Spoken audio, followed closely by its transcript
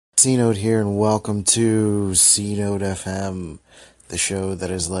C-Note here, and welcome to C-Note FM, the show that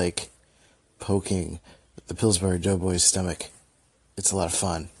is like poking the Pillsbury Doughboy's stomach. It's a lot of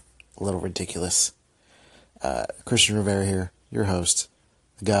fun, a little ridiculous. Christian Rivera here, your host,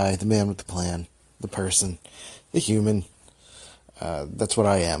 the guy, the man with the plan, the person, the human. That's what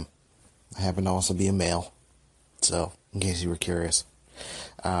I am. I happen to also be a male, so in case you were curious.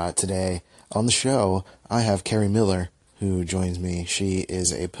 Today on the show, I have Carrie Miller, who joins me. She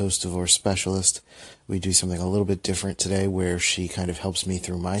is a post-divorce specialist. We do something a little bit different today where she kind of helps me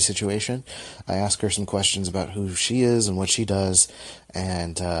through my situation. I ask her some questions about who she is and what she does,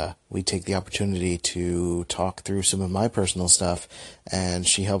 and we take the opportunity to talk through some of my personal stuff, and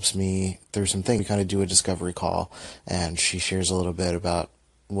she helps me through some things. We kind of do a discovery call, and she shares a little bit about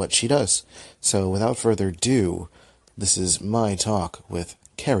what she does. So without further ado, this is my talk with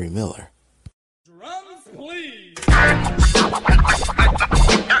Carrie Miller. Drums, please.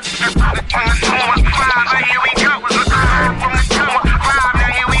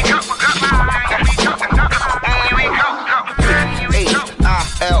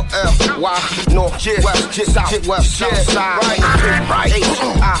 H-I-L-L-Y, north, west, south side, right,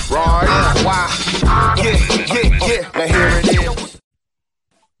 H-I-R-Y, yeah, now here it is.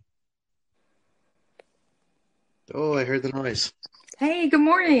 Oh, I heard the noise. Hey, good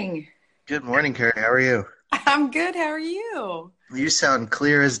morning. Good morning, Carrie. How are you? I'm good. How are you? You sound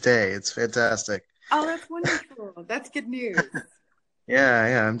clear as day. It's fantastic. Oh, that's wonderful. That's good news.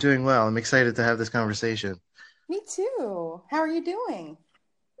 Yeah, I'm doing well. I'm excited to have this conversation. Me too. How are you doing?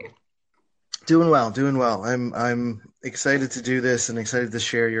 Doing well. I'm excited to do this and excited to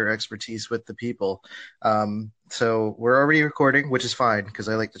share your expertise with the people. So we're already recording, which is fine because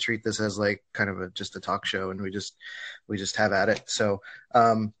I like to treat this as like kind of just a talk show, and we just have at it. So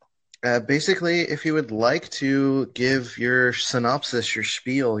basically, if you would like to give your synopsis, your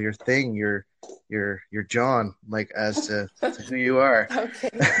spiel, your thing, your John, like as to who you are.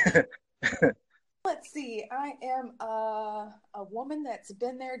 Okay. Let's see. I am a woman that's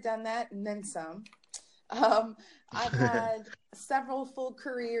been there, done that, and then some. I've had several full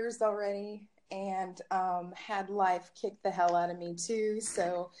careers already, and had life kick the hell out of me too.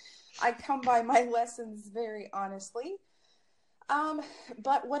 So I come by my lessons very honestly.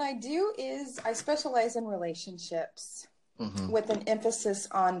 But what I do is I specialize in relationships with an emphasis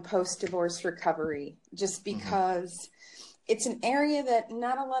on post-divorce recovery, just because it's an area that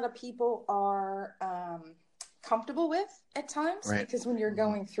not a lot of people are comfortable with at times, right. Because when you're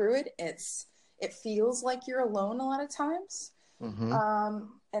going through it, it feels like you're alone a lot of times.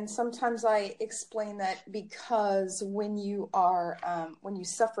 And sometimes I explain that because when you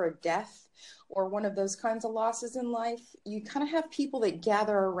suffer a death or one of those kinds of losses in life, you kind of have people that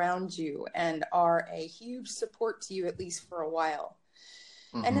gather around you and are a huge support to you, at least for a while.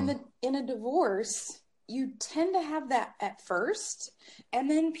 And in a divorce, you tend to have that at first, and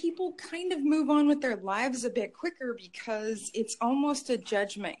then people kind of move on with their lives a bit quicker because it's almost a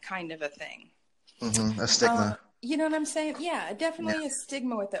judgment kind of a thing. A stigma. You know what I'm saying? Yeah, definitely a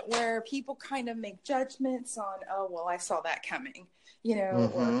stigma with it, where people kind of make judgments on, oh, well, I saw that coming,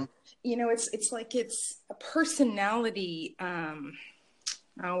 or, it's like it's a personality,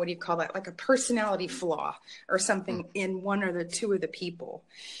 what do you call that? Like a personality flaw or something in one or the two of the people.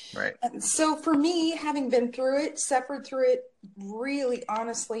 Right. And so for me, having been through it, suffered through it really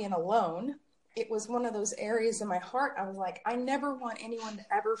honestly and alone, it was one of those areas in my heart. I was like, I never want anyone to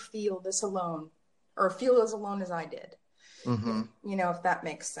ever feel this alone or feel as alone as I did. If that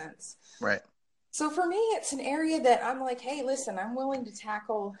makes sense. Right. So for me, it's an area that I'm like, hey, listen, I'm willing to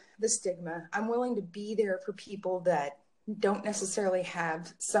tackle the stigma. I'm willing to be there for people that don't necessarily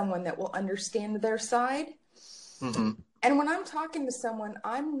have someone that will understand their side. And when I'm talking to someone,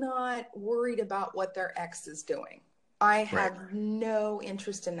 I'm not worried about what their ex is doing. I have no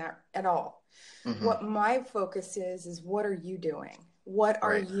interest in that at all. What my focus is what are you doing? What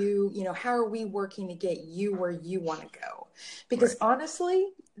are you, how are we working to get you where you want to go? Because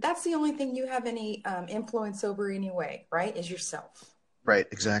honestly, that's the only thing you have any influence over anyway, right? Is yourself. Right.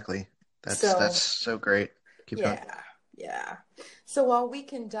 Exactly. That's so great. Keep going. Yeah. So while we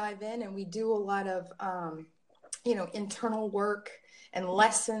can dive in and we do a lot of, internal work and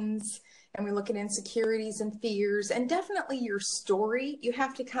lessons, and we look at insecurities and fears and definitely your story, you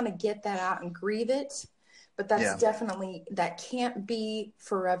have to kind of get that out and grieve it. But that's definitely, that can't be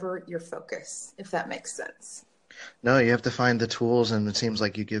forever your focus, if that makes sense. No, you have to find the tools, and it seems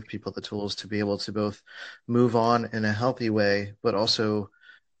like you give people the tools to be able to both move on in a healthy way, but also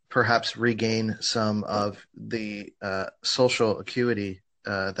perhaps regain some of the social acuity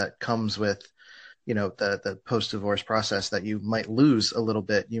that comes with the post-divorce process, that you might lose a little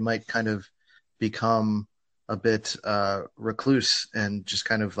bit. You might kind of become a bit recluse, and just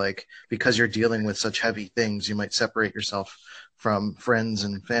kind of like, because you're dealing with such heavy things, you might separate yourself from friends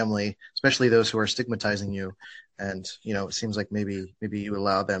and family, especially those who are stigmatizing you. And, it seems like maybe you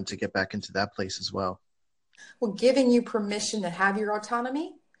allow them to get back into that place as well. Well, giving you permission to have your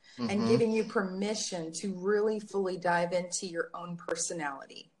autonomy and Mm-hmm. giving you permission to really fully dive into your own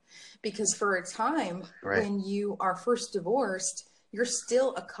personality. Because for a time, Right. when you are first divorced, you're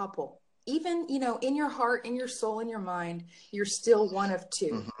still a couple. Even, in your heart, in your soul, in your mind, you're still one of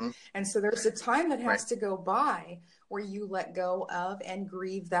two. Mm-hmm. And so there's a time that has Right. to go by where you let go of and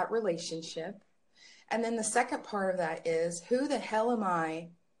grieve that relationship. And then the second part of that is, who the hell am I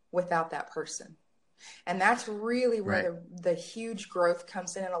without that person? And that's really where Right. the huge growth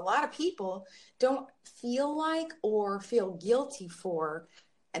comes in. And a lot of people don't feel like or feel guilty for.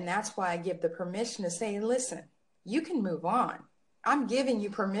 And that's why I give the permission to say, listen, you can move on. I'm giving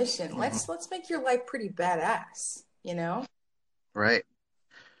you permission. Mm-hmm. Let's make your life pretty badass, Right.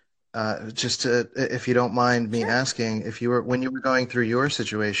 Just to, if you don't mind me Sure. asking, when you were going through your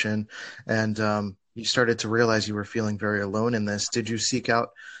situation, and you started to realize you were feeling very alone in this, did you seek out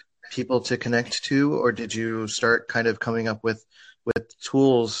people to connect to, or did you start kind of coming up with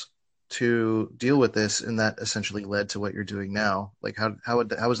tools to deal with this, and that essentially led to what you're doing now? Like, how was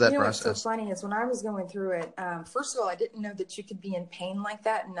that What's so process? funny is when I was going through it, first of all, I didn't know that you could be in pain like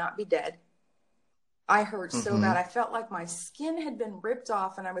that and not be dead. I hurt so Mm-hmm. bad. I felt like my skin had been ripped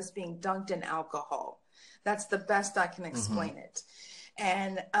off and I was being dunked in alcohol. That's the best I can explain it.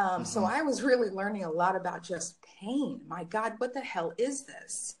 And so I was really learning a lot about just pain. My God, what the hell is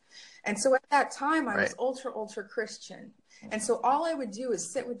this? And so at that time, I was Right. ultra Christian. And so all I would do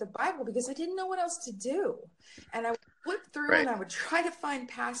is sit with the Bible because I didn't know what else to do. And I would flip through Right. and I would try to find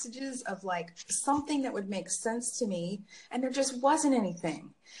passages of like something that would make sense to me. And there just wasn't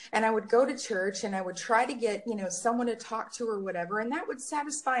anything. And I would go to church and I would try to get, someone to talk to or whatever. And that would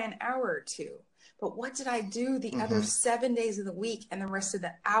satisfy an hour or two. But what did I do the other 7 days of the week and the rest of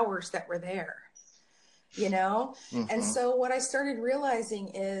the hours that were there? And so what I started realizing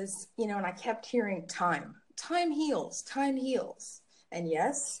is, and I kept hearing time heals. And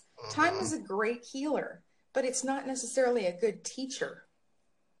yes, time is a great healer, but it's not necessarily a good teacher.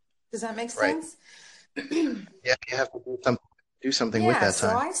 Does that make sense? Yeah, you have to do something with Yeah, that so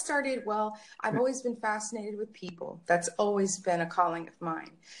time. I started, I've always been fascinated with people. That's always been a calling of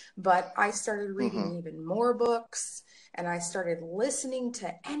mine. But I started reading even more books, and I started listening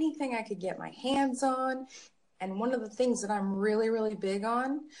to anything I could get my hands on. And one of the things that I'm really, really big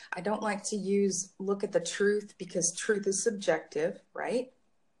on, I don't like to look at the truth, because truth is subjective, right?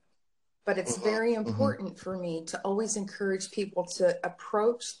 But it's very important for me to always encourage people to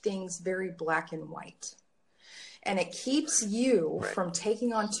approach things very black and white. And it keeps you from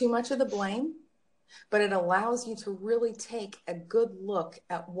taking on too much of the blame, but it allows you to really take a good look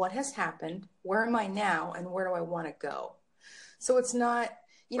at what has happened, where am I now, and where do I want to go? So it's not,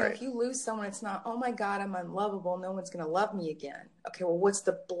 if you lose someone, it's not, oh my God, I'm unlovable, no one's going to love me again. Okay, well, what's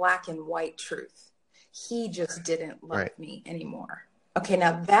the black and white truth? He just didn't love me anymore. Okay,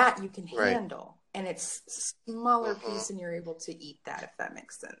 now that you can handle, and it's a smaller piece and you're able to eat that, if that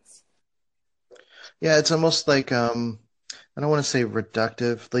makes sense. Yeah, it's almost like, I don't want to say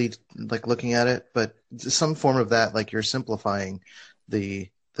reductively, like looking at it, but some form of that, like you're simplifying the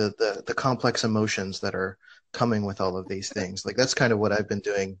complex emotions that are coming with all of these things. Like that's kind of what I've been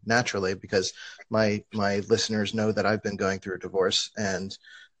doing naturally, because my listeners know that I've been going through a divorce, and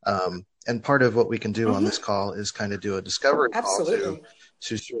part of what we can do on this call is kind of do a discovery call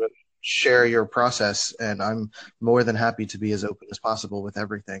to sort of share your process, and I'm more than happy to be as open as possible with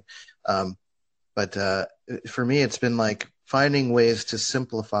everything. But for me, it's been like finding ways to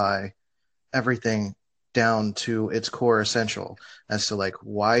simplify everything down to its core essential, as to like,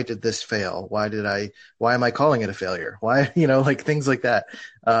 why did this fail? Why am I calling it a failure? Why, like things like that,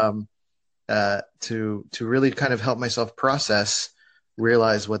 to really kind of help myself process,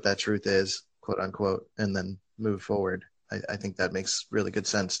 realize what that truth is, quote unquote, and then move forward. I think that makes really good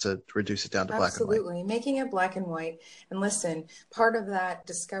sense, to reduce it down to black and white. Absolutely. Making it black and white. And listen, part of that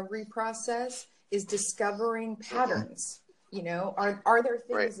discovery process is discovering patterns. Are there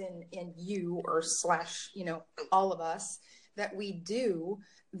things in you or / all of us that we do,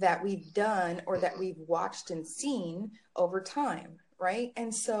 that we've done, or that we've watched and seen over time, right?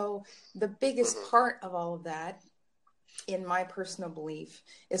 And so the biggest part of all of that, in my personal belief,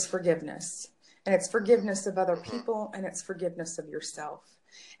 is forgiveness. And it's forgiveness of other people, and it's forgiveness of yourself.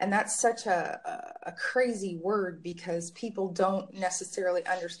 And that's such a crazy word because people don't necessarily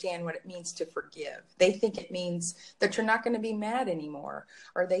understand what it means to forgive. They think it means that you're not going to be mad anymore,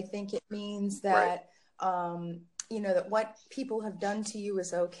 or they think it means that, that what people have done to you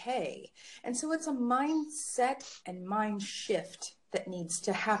is okay. And so it's a mindset and mind shift that needs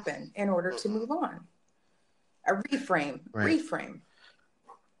to happen in order to move on. A reframe.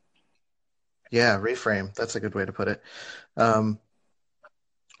 Yeah, reframe. That's a good way to put it.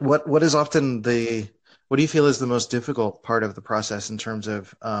 What is often what do you feel is the most difficult part of the process in terms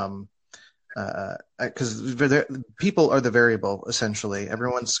of, because people are the variable, essentially.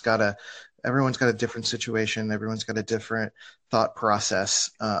 Everyone's got a different situation. Everyone's got a different thought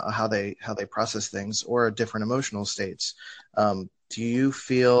process, how they process things, or different emotional states. Do you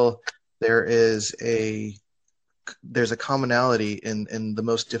feel there's a commonality in the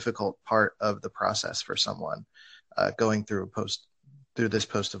most difficult part of the process for someone going through this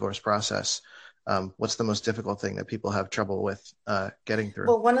post-divorce process? What's the most difficult thing that people have trouble with getting through?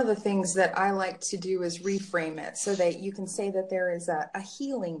 Well, one of the things that I like to do is reframe it so that you can say that there is a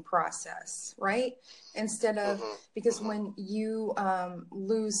healing process, right? Instead of, because when you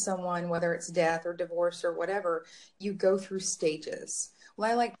lose someone, whether it's death or divorce or whatever, you go through stages. Well,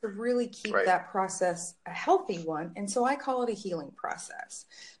 I like to really keep that process a healthy one. And so I call it a healing process.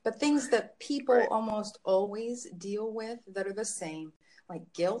 But things that people almost always deal with that are the same,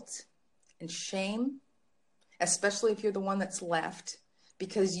 like guilt and shame, especially if you're the one that's left,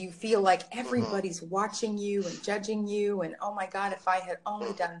 because you feel like everybody's watching you and judging you. And, oh my God, if I had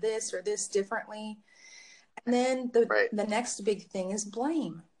only done this or this differently. And then the next big thing is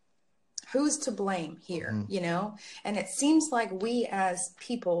blame. Who's to blame here, And it seems like we as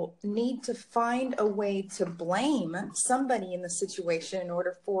people need to find a way to blame somebody in the situation in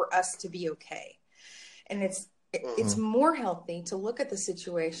order for us to be okay. And it's more healthy to look at the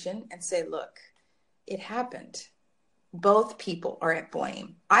situation and say, look, it happened. Both people are at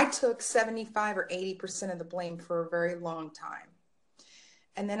blame. I took 75 or 80% of the blame for a very long time.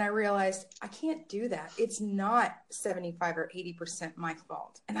 And then I realized I can't do that. It's not 75 or 80% my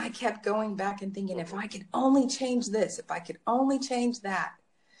fault. And I kept going back and thinking, if I could only change this, if I could only change that.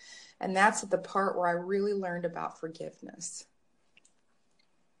 And that's the part where I really learned about forgiveness.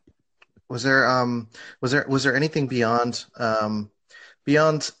 Was there anything beyond I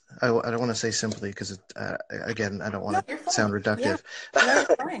don't want to say simply because again, I don't want to sound reductive. Yeah. No,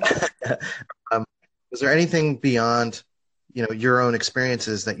 you're fine. Was there anything beyond your own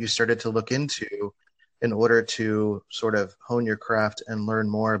experiences that you started to look into in order to sort of hone your craft and learn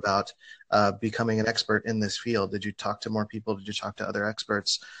more about becoming an expert in this field? Did you talk to more people? Did you talk to other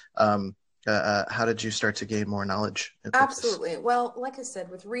experts? How did you start to gain more knowledge? Absolutely. Well, like I said,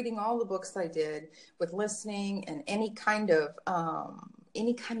 with reading all the books I did, with listening and any kind of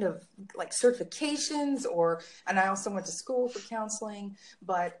like certifications and I also went to school for counseling,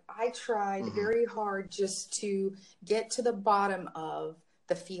 but I tried very hard just to get to the bottom of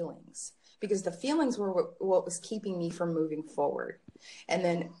the feelings, because the feelings were what was keeping me from moving forward. And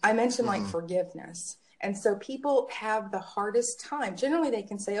then I mentioned like forgiveness. And so people have the hardest time. Generally, they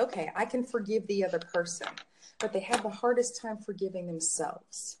can say, okay, I can forgive the other person, but they have the hardest time forgiving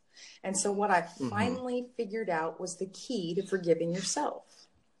themselves. And so what I finally figured out was the key to forgiving yourself.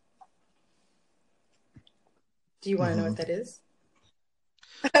 Do you want to know what that is?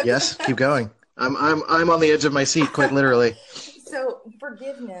 Yes, keep going. I'm on the edge of my seat, quite literally. So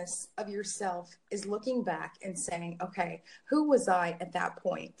forgiveness of yourself is looking back and saying, okay, who was I at that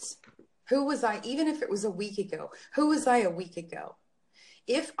point? Who was I, even if it was a week ago? Who was I a week ago?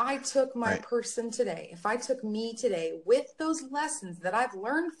 If I took my person today, if I took me today with those lessons that I've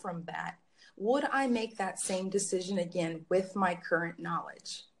learned from that, would I make that same decision again with my current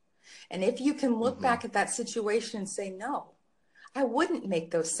knowledge? And if you can look back at that situation and say, no, I wouldn't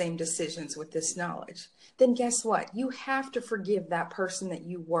make those same decisions with this knowledge, then guess what? You have to forgive that person that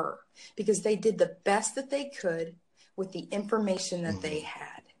you were, because they did the best that they could with the information that they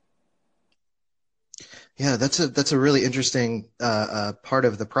had. Yeah, that's a really interesting part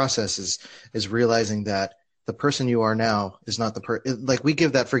of the process is realizing that the person you are now is not like we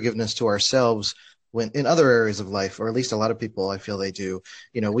give that forgiveness to ourselves when in other areas of life, or at least a lot of people, I feel they do.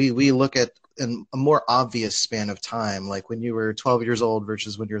 We look at in a more obvious span of time, like when you were 12 years old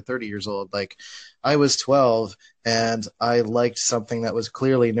versus when you're 30 years old. Like I was 12 and I liked something that was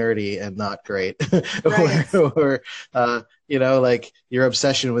clearly nerdy and not great. Right. or like your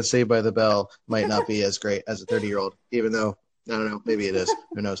obsession with Saved by the Bell might not be as great as a 30-year-old, even though, I don't know, maybe it is.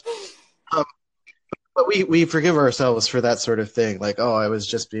 Who knows? but we forgive ourselves for that sort of thing. Like, oh, I was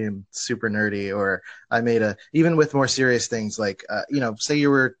just being super nerdy, or I made even with more serious things like, say you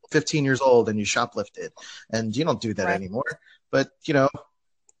were 15 years old and you shoplifted, and you don't do that Right. anymore. But,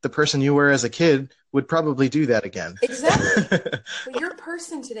 the person you were as a kid would probably do that again. Exactly. But your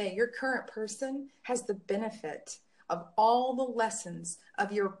person today, your current person, has the benefit of all the lessons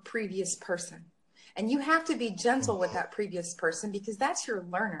of your previous person. And you have to be gentle with that previous person because that's your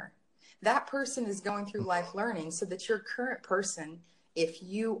learner. That person is going through life learning so that your current person, if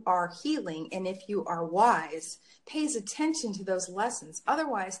you are healing and if you are wise, pays attention to those lessons.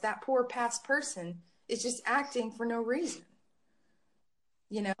 Otherwise, that poor past person is just acting for no reason.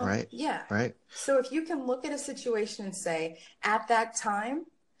 Right. Yeah. Right. So if you can look at a situation and say, at that time,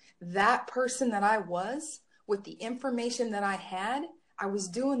 that person that I was, with the information that I had, I was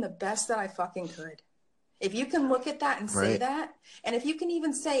doing the best that I fucking could. If you can look at that and say Right. that, and if you can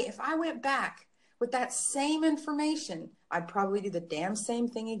even say, if I went back with that same information, I'd probably do the damn same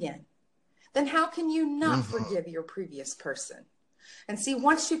thing again. Then how can you not forgive your previous person? And see,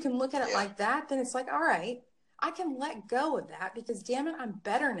 once you can look at it like that, then it's like, all right, I can let go of that because, damn it, I'm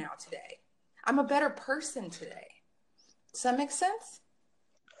better now today. I'm a better person today. Does that make sense?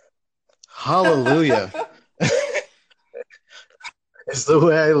 Hallelujah. It's the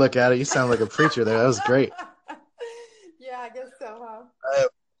way I look at it. You sound like a preacher there. That was great. Yeah, I guess so, huh?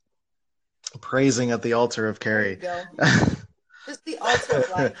 Praising at the altar of There you Carrie. go. Just the altar of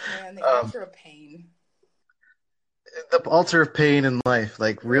life, man. The altar of pain. The altar of pain in life,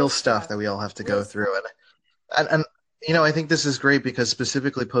 like real stuff. stuff that we all have to Real go through. And I think this is great because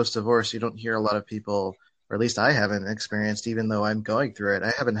specifically post-divorce, you don't hear a lot of people, or at least I haven't experienced, even though I'm going through it.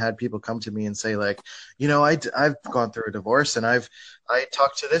 I haven't had people come to me and say like, I've gone through a divorce and I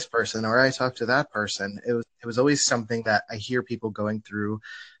talked to this person or I talked to that person. It was always something that I hear people going through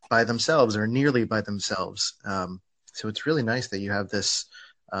by themselves or nearly by themselves. So it's really nice that you have this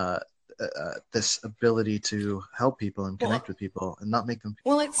ability to help people and connect with people and not make them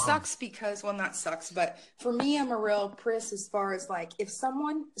feel Well, it alone. sucks because, well, not sucks, but for me, I'm a real priss as far as like if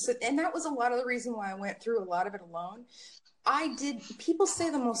someone, and that was a lot of the reason why I went through a lot of it alone. People say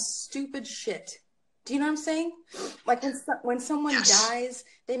the most stupid shit. Do you know what I'm saying? Like when someone dies,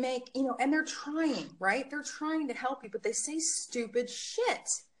 they make, and they're trying, right? They're trying to help you, but they say stupid shit.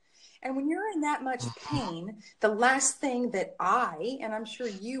 And when you're in that much pain, the last thing that and I'm sure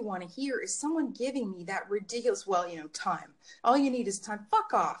you want to hear is someone giving me that ridiculous, time. All you need is time.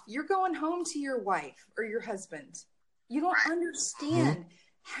 Fuck off. You're going home to your wife or your husband. You don't understand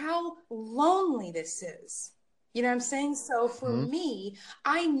how lonely this is. You know what I'm saying? So for me,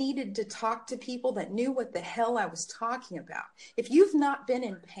 I needed to talk to people that knew what the hell I was talking about. If you've not been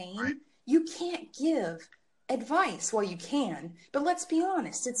in pain, you can't give advice. Well, you can, but let's be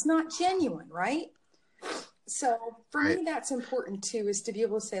honest, it's not genuine, right? So for me, that's important too, is to be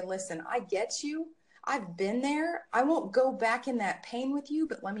able to say, listen, I get you. I've been there. I won't go back in that pain with you,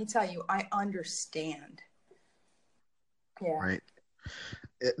 but let me tell you, I understand. Yeah. Right.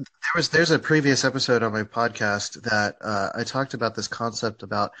 There's a previous episode on my podcast that I talked about this concept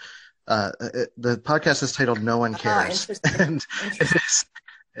about the podcast is titled "No One Cares," and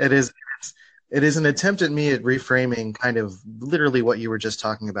it is an attempt at me at reframing kind of literally what you were just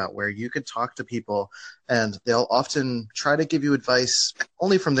talking about, where you could talk to people and they'll often try to give you advice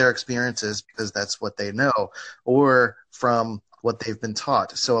only from their experiences because that's what they know, or from what they've been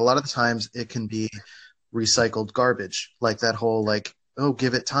taught. So a lot of the times it can be recycled garbage, like that whole oh,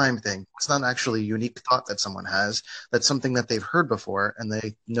 give it time thing. It's not actually a unique thought that someone has. That's something that they've heard before, and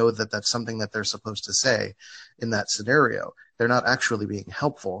they know that that's something that they're supposed to say in that scenario. They're not actually being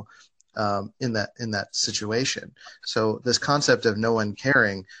helpful in that situation. So this concept of no one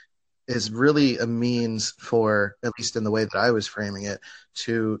caring is really a means for, at least in the way that I was framing it,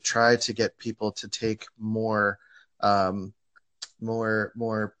 to try to get people to take more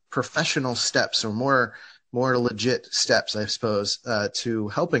professional steps or more legit steps, I suppose, to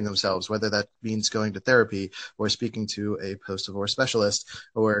helping themselves, whether that means going to therapy or speaking to a post-divorce specialist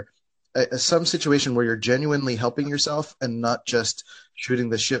or some situation where you're genuinely helping yourself and not just shooting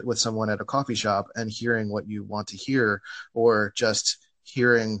the shit with someone at a coffee shop and hearing what you want to hear, or just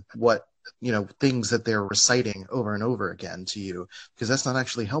hearing what, things that they're reciting over and over again to you, because that's not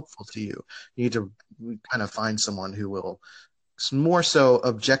actually helpful to you. You need to kind of find someone who will more so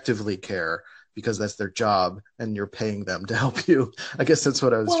objectively care, because that's their job and you're paying them to help you. I guess that's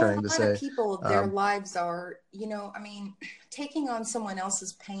what I was trying to say. A lot of people, their lives are, taking on someone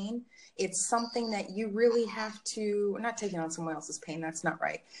else's pain. It's something that you really have to, not taking on someone else's pain, that's not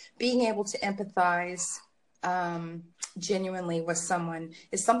right. Being able to empathize, genuinely with someone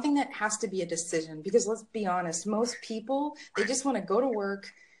is something that has to be a decision, because let's be honest, most people, they just want to go to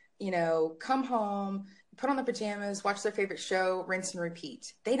work, come home, put on their pajamas, watch their favorite show, rinse and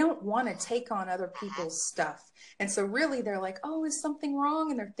repeat. They don't want to take on other people's stuff. And so really they're like, oh, is something wrong?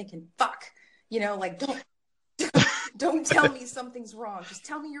 And they're thinking, fuck, like, don't tell me something's wrong. Just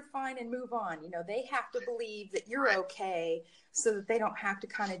tell me you're fine and move on. They have to believe that you're okay so that they don't have to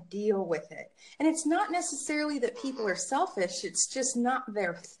kind of deal with it. And it's not necessarily that people are selfish. It's just not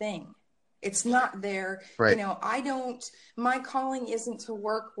their thing. It's not their, right. My calling isn't to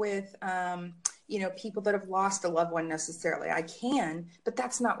work with, people that have lost a loved one necessarily. I can, but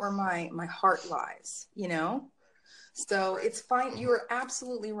that's not where my heart lies, So it's fine. You are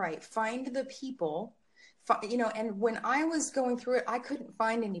absolutely right. Find the people, and when I was going through it, I couldn't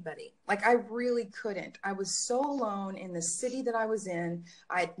find anybody. Like, I really couldn't. I was so alone in the city that I was in.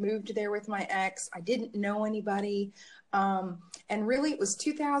 I had moved there with my ex. I didn't know anybody. And really it was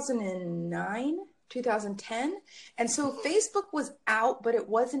 2009, 2010. And so Facebook was out, but it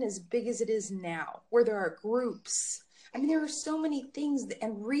wasn't as big as it is now, where there are groups. I mean, there are so many things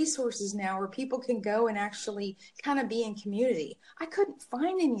and resources now where people can go and actually kind of be in community. I couldn't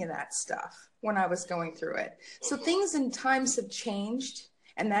find any of that stuff when I was going through it. So things and times have changed,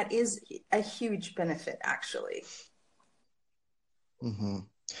 and that is a huge benefit, actually. Mm-hmm.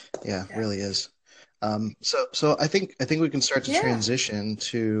 Yeah, it really is. So I think we can start to transition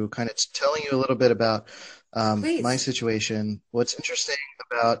to kind of telling you a little bit about my situation. What's interesting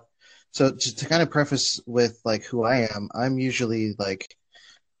about, so just to kind of preface with like who I am, I'm usually like,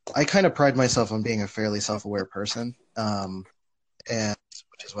 I kind of pride myself on being a fairly self-aware person, and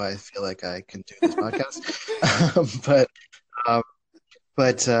which is why I feel like I can do this podcast.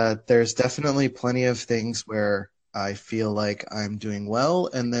 But there's definitely plenty of things where I feel like I'm doing well,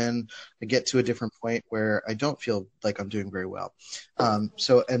 and then I get to a different point where I don't feel like I'm doing very well. And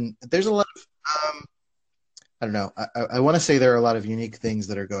there's a lot of, I don't know, I want to say there are a lot of unique things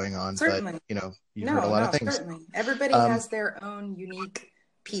that are going on, certainly. But, you've heard a lot of things. Certainly. Everybody has their own unique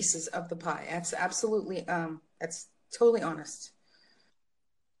pieces of the pie. That's absolutely, that's totally honest.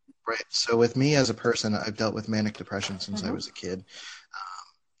 Right. So with me as a person, I've dealt with manic depression since I was a kid,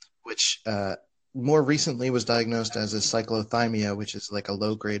 which more recently was diagnosed as a cyclothymia, which is like a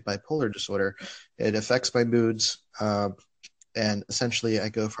low-grade bipolar disorder. It affects my moods, and essentially I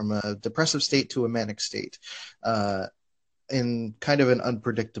go from a depressive state to a manic state in kind of an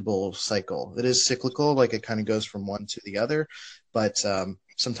unpredictable cycle. It is cyclical, like it kind of goes from one to the other, but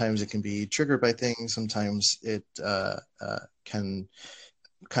sometimes it can be triggered by things. Sometimes it can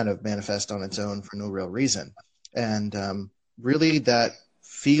kind of manifest on its own for no real reason. And really that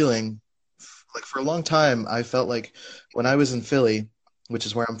feeling, like for a long time, I felt like when I was in Philly, which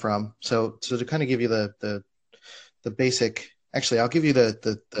is where I'm from. So to kind of give you the basic, actually, I'll give you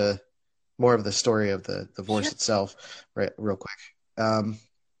the more of the story of the divorce itself, right, real quick.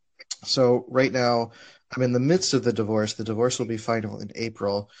 So right now, I'm in the midst of the divorce. The divorce will be final in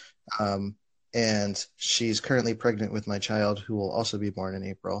April, and she's currently pregnant with my child, who will also be born in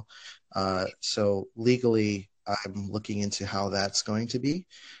April. So legally, I'm looking into how that's going to be.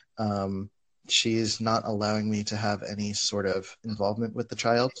 She is not allowing me to have any sort of involvement with the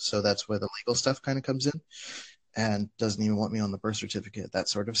child, so that's where the legal stuff kind of comes in, and doesn't even want me on the birth certificate, that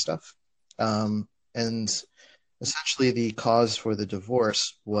sort of stuff. And essentially the cause for the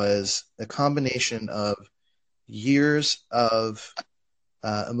divorce was a combination of years of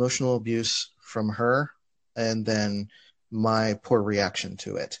emotional abuse from her, and then my poor reaction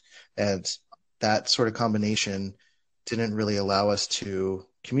to it. And that sort of combination didn't really allow us to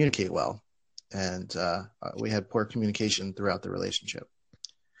communicate well. And we had poor communication throughout the relationship.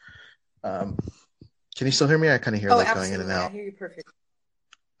 Can you still hear me? I kind of hear going in and out. I hear you perfect.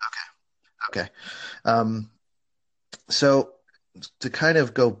 Okay. So to kind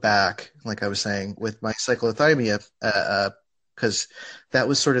of go back, like I was saying, with my cyclothymia, because that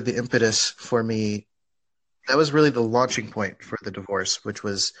was sort of the impetus for me. That was really the launching point for the divorce, which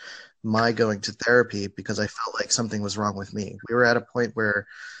was my going to therapy, because I felt like something was wrong with me. We were at a point where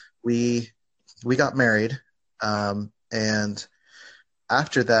we got married, and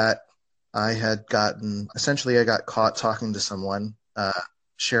after that, I got caught talking to someone,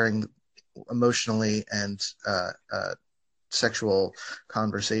 sharing emotionally and sexual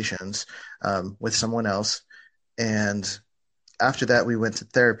conversations with someone else. And after that, we went to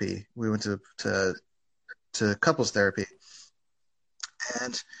therapy. We went to couples therapy.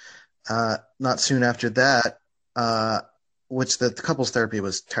 And not soon after that, which the couples therapy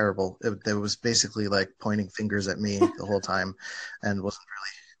was terrible. It was basically like pointing fingers at me the whole time, and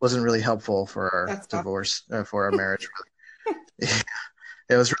wasn't really helpful for our divorce, for our marriage.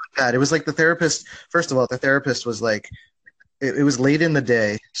 It was really bad. It was like the therapist. First of all, the therapist was like, it was late in the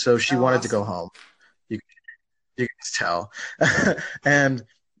day, so she wanted to go home. You can just tell. And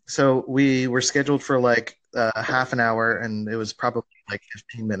so we were scheduled for like half an hour, and it was probably like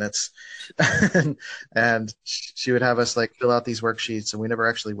 15 minutes. And she would have us like fill out these worksheets, and we never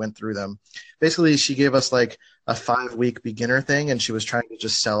actually went through them. Basically, she gave us like a 5-week beginner thing, and she was trying to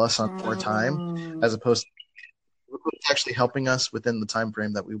just sell us on more time, as opposed to actually helping us within the time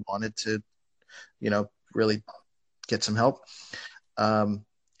frame that we wanted to, really get some help. And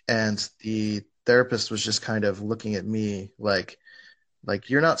the therapist was just kind of looking at me like,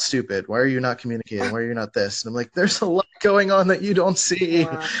 you're not stupid. Why are you not communicating? Why are you not this? And I'm like, there's a lot going on that you don't see.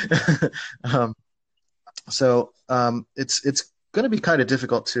 Wow. It's going to be kind of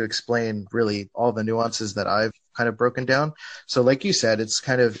difficult to explain really all the nuances that I've kind of broken down. So like you said, it's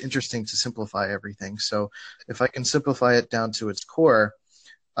kind of interesting to simplify everything. So if I can simplify it down to its core,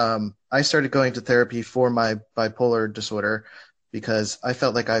 I started going to therapy for my bipolar disorder because I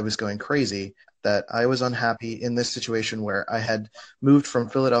felt like I was going crazy, that I was unhappy in this situation where I had moved from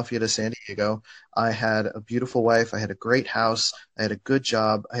Philadelphia to San Diego. I had a beautiful wife. I had a great house. I had a good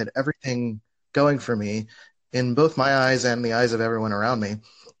job. I had everything going for me in both my eyes and the eyes of everyone around me.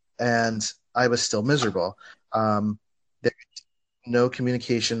 And I was still miserable. There was no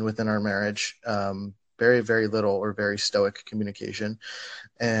communication within our marriage, very, very little or very stoic communication.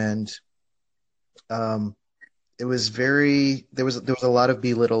 And it was there was a lot of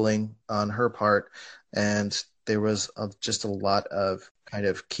belittling on her part, and there was just a lot of kind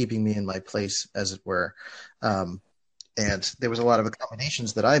of keeping me in my place, as it were. And there was a lot of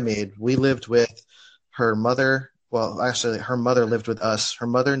accommodations that I made. We lived with her mother. Well, actually, her mother lived with us. Her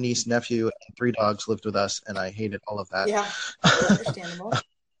mother, niece, nephew, and 3 dogs lived with us, and I hated all of that. Yeah, understandable.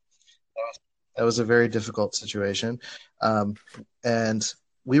 That was a very difficult situation. And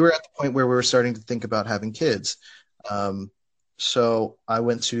we were at the point where we were starting to think about having kids. So I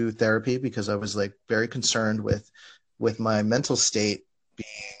went to therapy because I was like very concerned with my mental state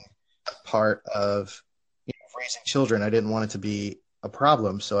being part of raising children. I didn't want it to be a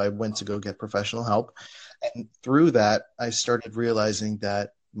problem. So I went to go get professional help. And through that, I started realizing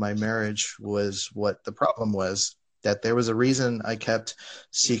that my marriage was what the problem was, that there was a reason I kept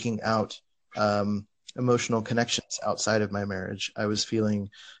seeking out emotional connections outside of my marriage. I was feeling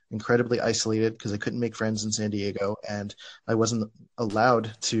incredibly isolated because I couldn't make friends in San Diego, and I wasn't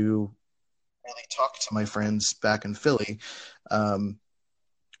allowed to really talk to my friends back in Philly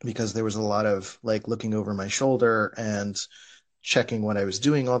because there was a lot of like looking over my shoulder and checking what I was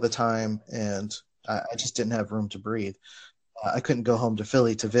doing all the time, and I just didn't have room to breathe. I couldn't go home to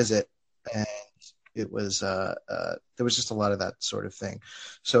Philly to visit, and it was there was just a lot of that sort of thing.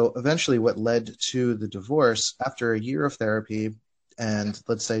 So eventually what led to the divorce, after a year of therapy, and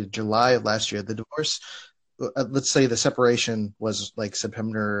let's say July of last year, the divorce, let's say the separation was like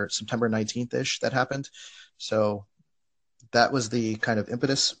September 19th-ish that happened. So that was the kind of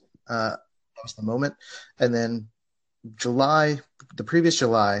impetus. That was the moment. And then the previous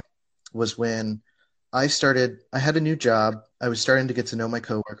July was when I had a new job. I was starting to get to know my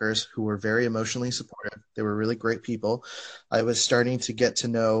coworkers, who were very emotionally supportive. They were really great people. I was starting to get to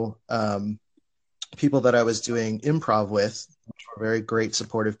know people that I was doing improv with, which were very great,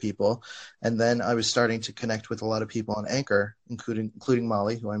 supportive people. And then I was starting to connect with a lot of people on Anchor, including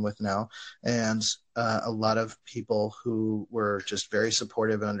Molly, who I'm with now, and a lot of people who were just very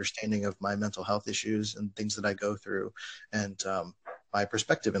supportive and understanding of my mental health issues and things that I go through, and my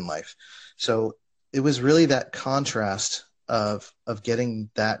perspective in life. So it was really that contrast of getting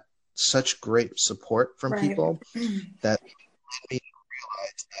that such great support from people that made me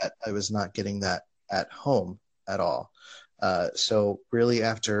realize that I was not getting that at home at all. So really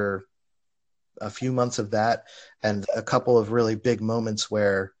after a few months of that and a couple of really big moments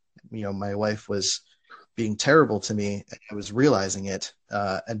where, my wife was being terrible to me, and I was realizing it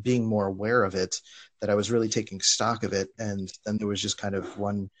and being more aware of it, that I was really taking stock of it. And then there was just kind of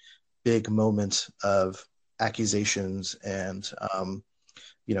one big moment of accusations and,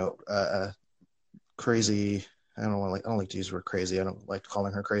 crazy. I don't like to use the word crazy. I don't like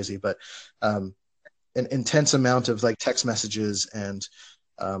calling her crazy, but an intense amount of like text messages and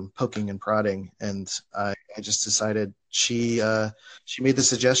poking and prodding. And I just decided she made the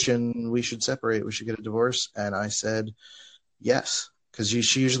suggestion we should separate, we should get a divorce. And I said, yes. Cause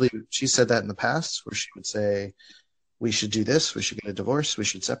she said that in the past, where she would say, we should do this, we should get a divorce, we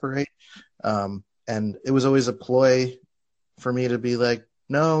should separate. And it was always a ploy for me to be like,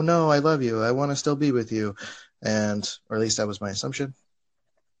 no, I love you. I want to still be with you. Or at least that was my assumption.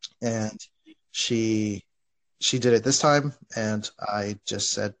 and she did it this time, and I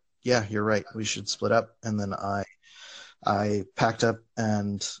just said, yeah, you're right, we should split up. And then I packed up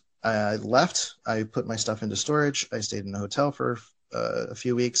and I left. I put my stuff into storage. I stayed in a hotel for a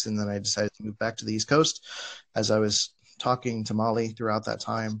few weeks, and then I decided to move back to the East Coast as I was talking to Molly throughout that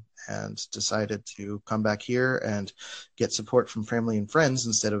time, and decided to come back here and get support from family and friends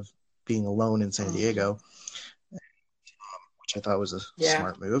instead of being alone in San Diego, which I thought was a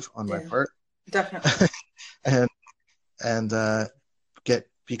smart move on my part. Definitely. and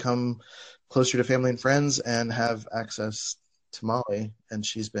become closer to family and friends and have access to Molly, and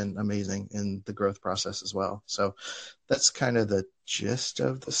she's been amazing in the growth process as well. So that's kind of the gist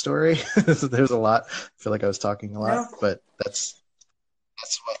of the story. There's a lot. I feel like I was talking a lot, but that's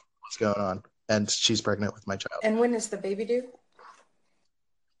what's going on. And she's pregnant with my child. And when is the baby due?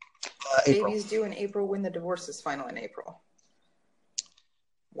 April. Baby's due in April, when the divorce is final in April.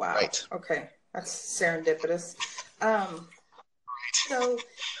 Wow. Right. Okay. That's serendipitous. So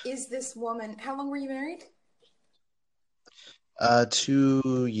is this woman, how long were you married?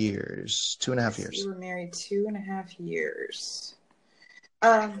 2 years, 2.5 years. You were married 2.5 years. We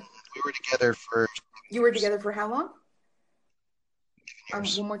were together for. You were together for how long?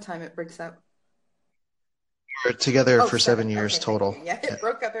 One more time, it breaks up. We were together for 7 years total. Yeah, it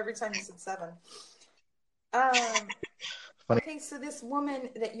broke up every time you said 7. Funny. Okay, so this woman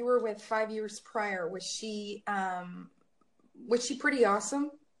that you were with 5 years prior, was she pretty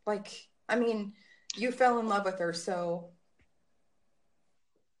awesome? Like, I mean, you fell in love with her, so.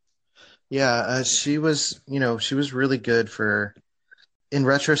 Yeah, she was really good for, in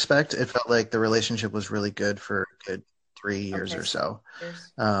retrospect, it felt like the relationship was really good for a good 3 years or so.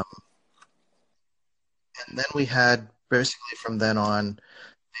 And then we had, basically from then on,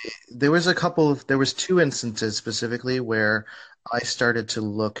 there was 2 instances specifically where I started to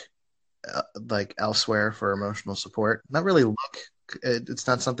look like elsewhere for emotional support. Not really look. It's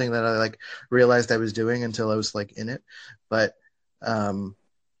not something that I like realized I was doing until I was like in it. But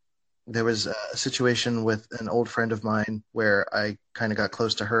there was a situation with an old friend of mine where I kind of got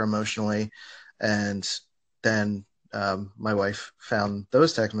close to her emotionally, and then my wife found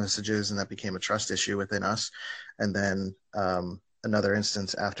those text messages, and that became a trust issue within us. And then another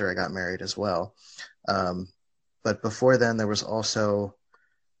instance after I got married as well. But before then, there was also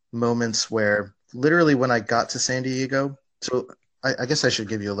moments where literally when I got to San Diego, so I guess I should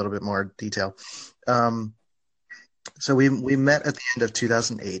give you a little bit more detail. So we met at the end of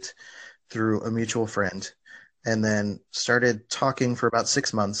 2008 through a mutual friend, and then started talking for about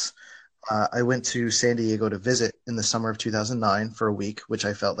 6 months. I went to San Diego to visit in the summer of 2009 for a week, which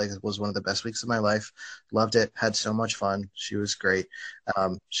I felt like was one of the best weeks of my life. Loved it. Had so much fun. She was great.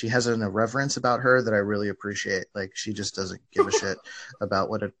 She has an irreverence about her that I really appreciate. Like, she just doesn't give a shit about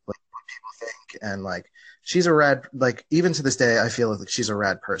what people think. And like, she's a rad, like, even to this day, I feel like she's a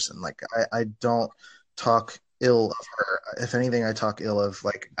rad person. Like, I don't talk ill of her. If anything, I talk ill of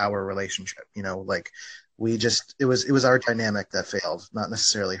like our relationship, like, it was our dynamic that failed, not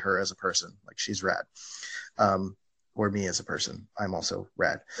necessarily her as a person. Like, she's rad. Or me as a person. I'm also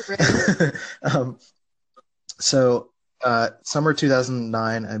rad. So summer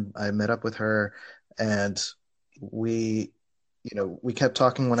 2009, I met up with her, and we kept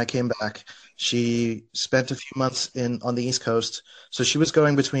talking when I came back. She spent a few months on the East Coast. So she was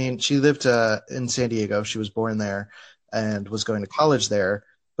going between, she lived in San Diego. She was born there and was going to college there.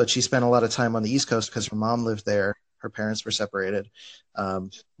 But she spent a lot of time on the East Coast because her mom lived there. Her parents were separated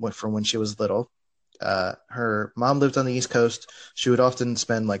from when she was little. Her mom lived on the East Coast. She would often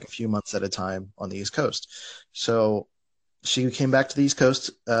spend like a few months at a time on the East Coast. So she came back to the East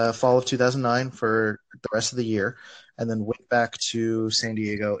Coast fall of 2009 for the rest of the year, and then went back to San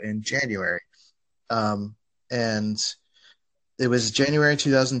Diego in January. And it was January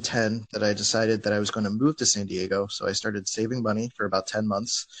 2010 that I decided that I was going to move to San Diego. So I started saving money for about 10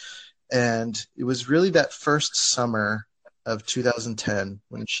 months. And it was really that first summer of 2010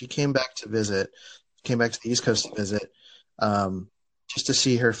 when she came back to the East Coast to visit, just to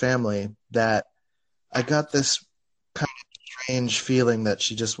see her family, that I got this kind of strange feeling that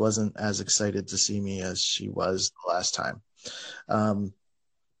she just wasn't as excited to see me as she was the last time.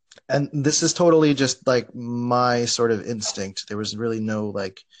 And this is totally just like my sort of instinct. There was really no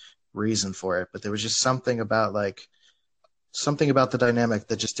like reason for it, but there was just something about the dynamic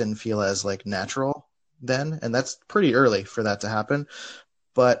that just didn't feel as like natural then. And that's pretty early for that to happen.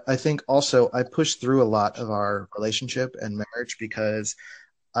 But I think also I pushed through a lot of our relationship and marriage because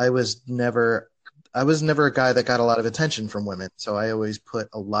I was never a guy that got a lot of attention from women. So I always put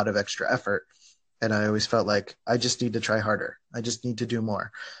a lot of extra effort And I always felt like I just need to try harder. I just need to do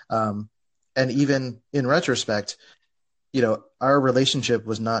more. And even in retrospect, our relationship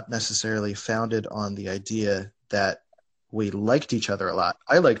was not necessarily founded on the idea that we liked each other a lot.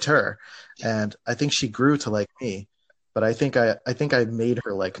 I liked her, and I think she grew to like me, but I think I made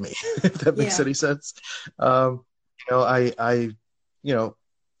her like me, if that makes Yeah. any sense. I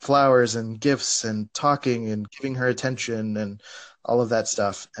flowers and gifts and talking and giving her attention and all of that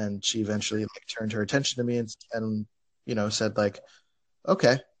stuff, and she eventually like turned her attention to me and said like,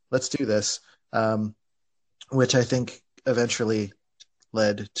 okay, let's do this, which I think eventually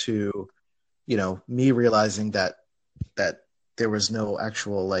led to me realizing that there was no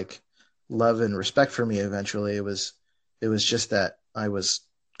actual like love and respect for me. Eventually it was just that I was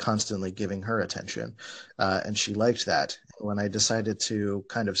constantly giving her attention, and she liked that. When I decided to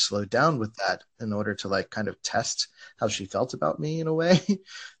kind of slow down with that in order to like kind of test how she felt about me in a way,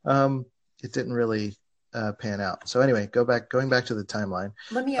 it didn't really pan out. So anyway, going back to the timeline.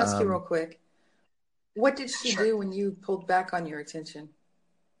 Let me ask you real quick. What did she Sure. do when you pulled back on your attention?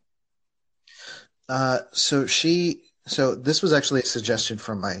 So this was actually a suggestion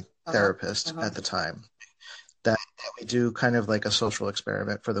from my therapist Uh-huh. at the time, that we do kind of like a social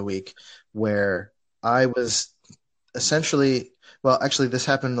experiment for the week where I was essentially, well, actually, this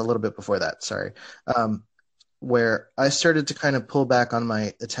happened a little bit before that, sorry, where I started to kind of pull back on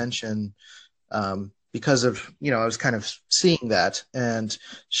my attention, because of, I was kind of seeing that, and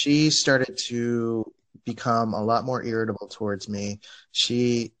she started to become a lot more irritable towards me.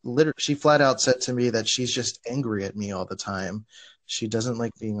 She flat out said to me that she's just angry at me all the time. She doesn't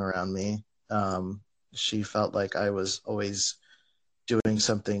like being around me. She felt like I was always doing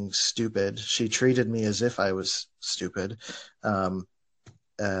something stupid. She treated me as if I was stupid. Um,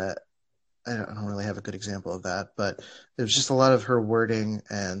 I don't really have a good example of that, but it was just a lot of her wording,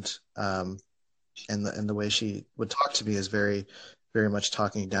 and the way she would talk to me is very, very much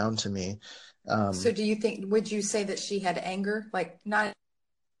talking down to me. So would you say that she had anger? Like not,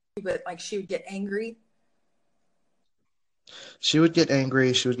 but like she would get angry? She would get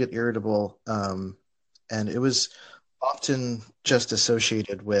angry, she would get irritable, and it was often just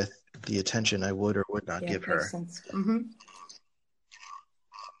associated with the attention I would or would not Yeah, give makes her. sense. Mm-hmm.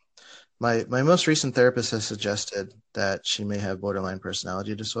 My most recent therapist has suggested that she may have borderline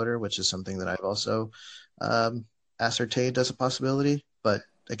personality disorder, which is something that I've also ascertained as a possibility. But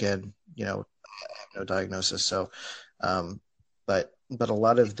again, I have no diagnosis. So, but a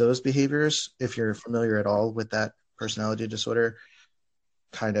lot of those behaviors, if you're familiar at all with that personality disorder,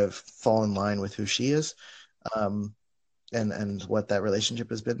 kind of fall in line with who she is, and what that relationship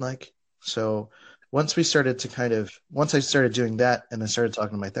has been like. So once I started doing that and I started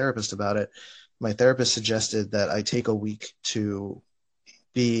talking to my therapist about it, my therapist suggested that I take a week to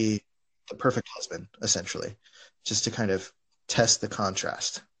be the perfect husband, essentially, just to kind of test the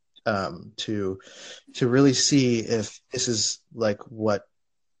contrast, to really see if this is like what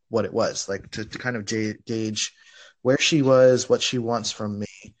it was like, to kind of gauge where she was, what she wants from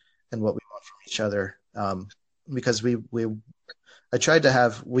me, and what we want from each other. Because we tried to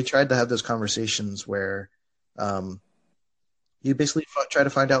have those conversations where, you basically try to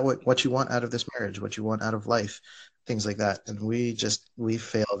find out what you want out of this marriage, what you want out of life, things like that. And we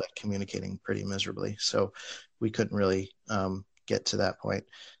failed at communicating pretty miserably. So we couldn't really get to that point.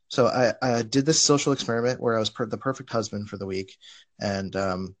 So I did this social experiment where I was the perfect husband for the week. And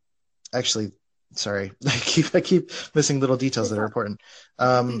actually, sorry, I keep missing little details that are important.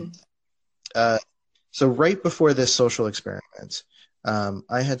 So right before this social experiment,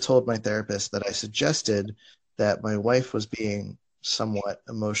 I had told my therapist that I suggested that my wife was being somewhat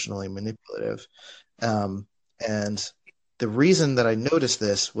emotionally manipulative. And the reason that I noticed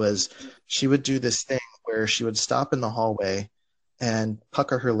this was she would do this thing where she would stop in the hallway and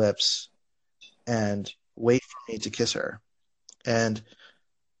pucker her lips and wait for me to kiss her. And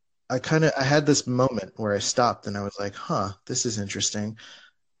I had this moment where I stopped and I was like, huh, this is interesting.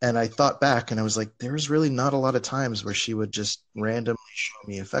 And I thought back and I was like, there was really not a lot of times where she would just randomly show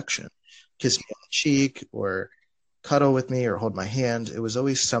me affection, kiss me on the cheek or cuddle with me or hold my hand. It was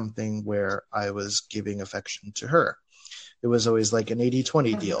always something where I was giving affection to her. It was always like an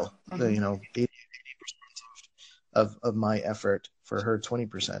 80-20 deal, 80% of my effort for her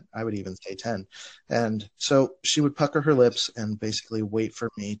 20%. I would even say 10. And so she would pucker her lips and basically wait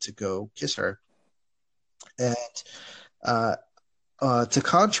for me to go kiss her. And to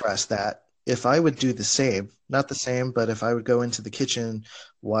contrast that, if I would do the same, not the same, but if I would go into the kitchen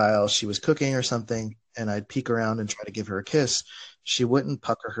while she was cooking or something and I'd peek around and try to give her a kiss, she wouldn't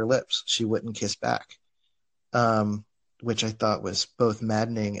pucker her lips. She wouldn't kiss back. which I thought was both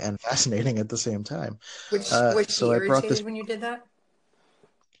maddening and fascinating at the same time. Which was she So I brought this. irritated when you did that?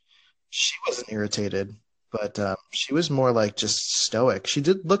 She wasn't irritated, but she was more like just stoic. She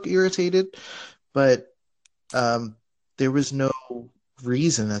did look irritated, but um, there was no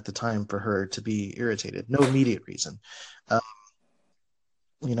reason at the time for her to be irritated. No immediate reason. Um,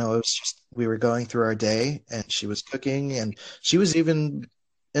 it was just we were going through our day, and she was cooking, and she was even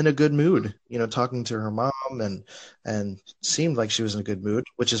in a good mood. Talking to her mom, and seemed like she was in a good mood,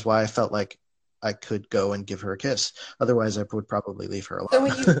 which is why I felt like I could go and give her a kiss. Otherwise, I would probably leave her So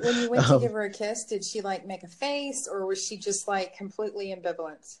alone. when you went to give her a kiss, did she like make a face, or was she just like completely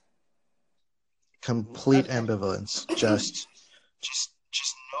ambivalent? Complete Okay. ambivalence. Just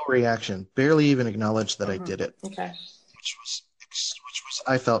no reaction. Barely even acknowledged that I did it, Okay. which was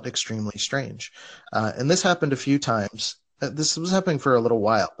I felt extremely strange. And this happened a few times. This was happening for a little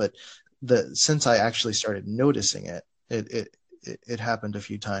while, but since I actually started noticing it happened a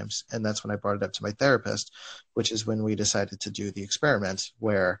few times, and that's when I brought it up to my therapist, which is when we decided to do the experiment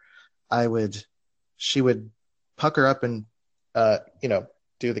where she would pucker up and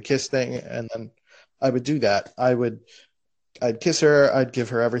do the kiss thing, and then I would do that. I'd kiss her. I'd give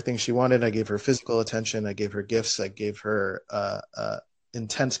her everything she wanted. I gave her physical attention. I gave her gifts. I gave her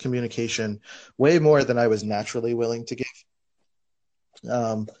intense communication, way more than I was naturally willing to give.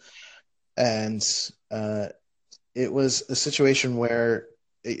 And it was a situation where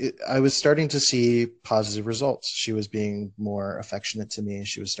I was starting to see positive results. She was being more affectionate to me.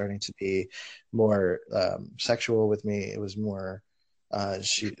 She was starting to be more sexual with me. It was more,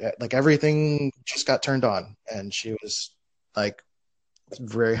 she like everything just got turned on, and she was like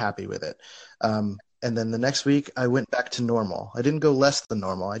very happy with it. And then the next week I went back to normal. I didn't go less than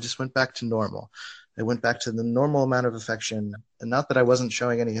normal. I just went back to normal. I went back to the normal amount of affection, and not that I wasn't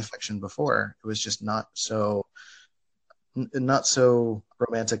showing any affection before. It was just not so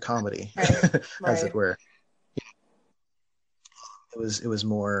romantic comedy, Right. as it were. It was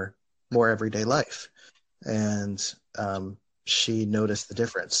more everyday life, and she noticed the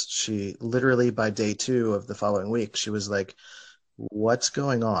difference. She literally, by day 2 of the following week, she was like, "What's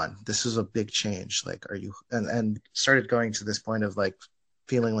going on? This is a big change. Like, are you?" And started going to this point of like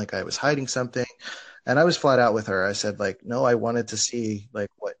feeling like I was hiding something. And I was flat out with her. I said, like, no, I wanted to see like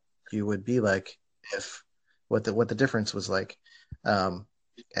what you would be like if what the difference was like.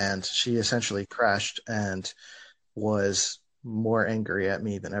 And she essentially crashed and was more angry at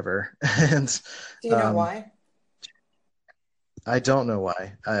me than ever. And Do you know why? I don't know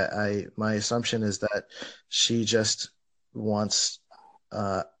why. My assumption is that she just wants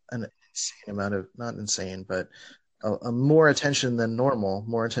an insane amount of, not insane, but a more attention than normal,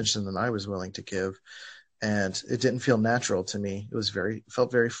 more attention than I was willing to give. And it didn't feel natural to me.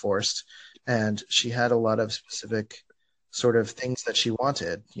 Felt very forced. And she had a lot of specific sort of things that she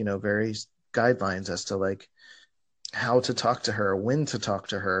wanted, very guidelines as to like how to talk to her, when to talk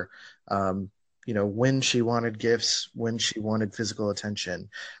to her, when she wanted gifts, when she wanted physical attention.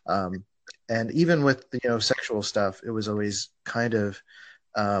 And even with, sexual stuff, it was always kind of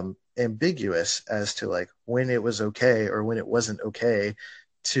ambiguous as to like when it was okay or when it wasn't okay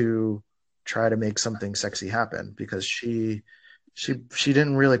to try to make something sexy happen, because she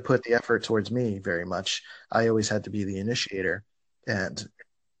didn't really put the effort towards me very much. I always had to be the initiator, and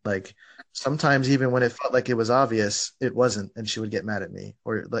like sometimes even when it felt like it was obvious, it wasn't, and she would get mad at me,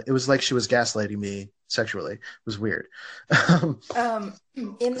 or like it was like she was gaslighting me sexually. It was weird.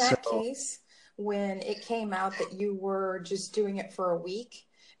 In that case, when it came out that you were just doing it for a week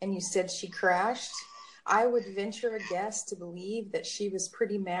and you said she crashed, I would venture a guess to believe that she was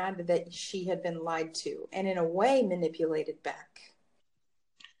pretty mad that she had been lied to and in a way manipulated back.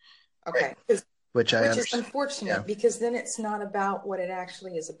 Okay. Right. Which is unfortunate, because then it's not about what it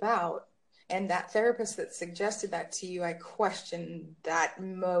actually is about. And that therapist that suggested that to you, I question that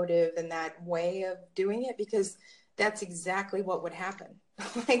motive and that way of doing it, because that's exactly what would happen.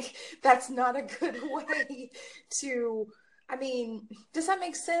 Like, that's not a good way to, I mean, does that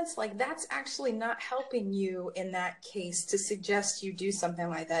make sense? Like, that's actually not helping you in that case to suggest you do something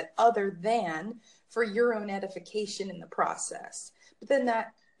like that, other than for your own edification in the process. But then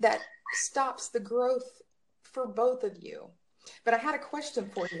that stops the growth for both of you. But I had a question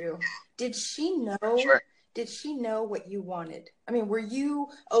for you. Did she know? Sure. Did she know what you wanted? I mean, were you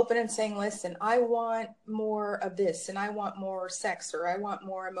open and saying, listen, I want more of this, and I want more sex, or I want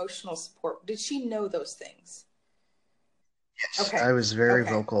more emotional support? Did she know those things? Yes, okay. I was very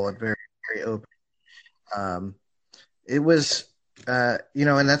vocal and very, very open. It was,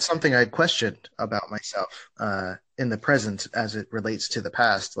 and that's something I questioned about myself in the present as it relates to the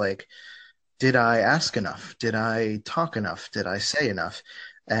past. Like, did I ask enough? Did I talk enough? Did I say enough?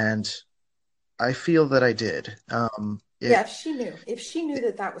 And I feel that I did. Yeah, if she knew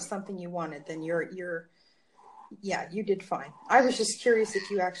that that was something you wanted, then yeah, you did fine. I was just curious if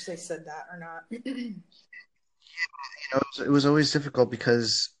you actually said that or not. It was always difficult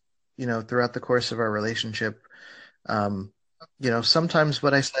because, throughout the course of our relationship, um, sometimes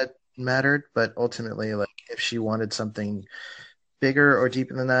what I said mattered, but ultimately, like if she wanted something bigger or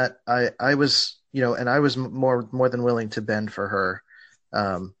deeper than that, I was, and I was more than willing to bend for her,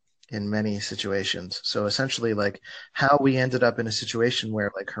 in many situations. So essentially, like how we ended up in a situation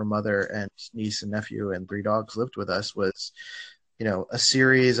where like her mother and niece and nephew and 3 dogs lived with us was, a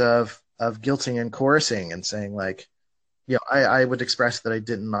series of guilting and coercing and saying like, I would express that I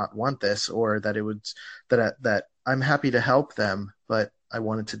did not want this, or that it would that I'm happy to help them, but I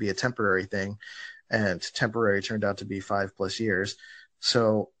want it to be a temporary thing, and temporary turned out to be 5+ years.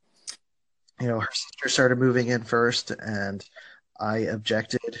 So, her sister started moving in first, and I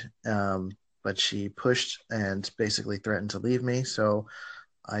objected, but she pushed and basically threatened to leave me. So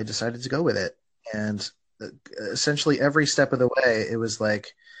I decided to go with it, and essentially every step of the way, it was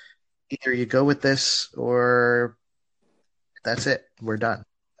like either you go with this or that's it. We're done.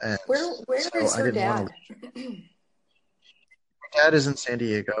 And Where so is I her didn't want dad? to leave. Her dad is in San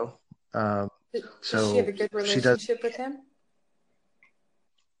Diego. Does she have So a good she does. relationship with him?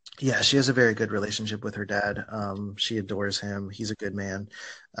 Yeah, she has a very good relationship with her dad. She adores him. He's a good man.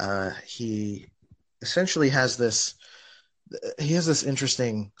 He essentially has this. He has this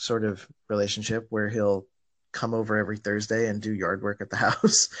interesting sort of relationship where he'll come over every Thursday and do yard work at the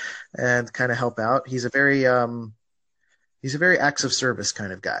house and kind of help out. He's a very acts of service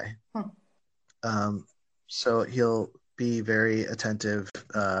kind of guy. Hmm. So he'll be very attentive,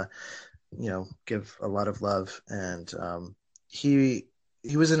 give a lot of love. And he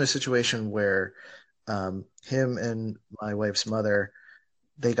was in a situation where him and my wife's mother,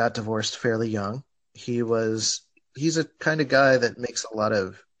 they got divorced fairly young. He's a kind of guy that makes a lot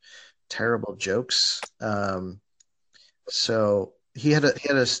of terrible jokes. So he had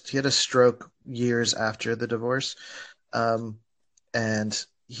a stroke years after the divorce. And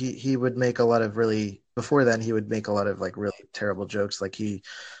he would make a lot of before then he would make a lot of like really terrible jokes. Like he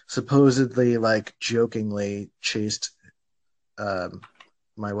supposedly like jokingly chased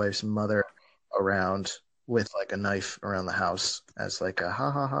my wife's mother around with like a knife around the house as like a ha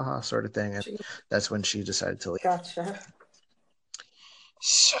ha ha ha sort of thing. And that's when she decided to leave. Gotcha.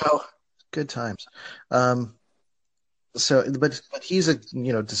 So good times. But he's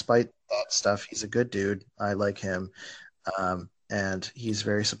despite that stuff, he's a good dude. I like him. And he's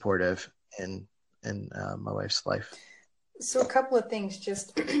very supportive in my wife's life. So a couple of things,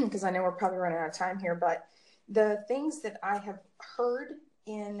 just because I know we're probably running out of time here, but the things that I have heard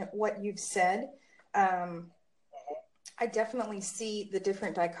in what you've said, I definitely see the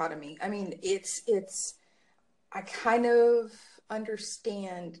different dichotomy. I mean, I kind of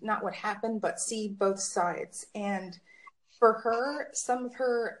understand not what happened, but see both sides. And for her, some of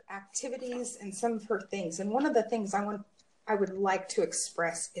her activities and some of her things, and one of the things I would like to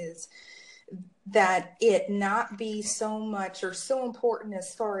express is that it not be so much or so important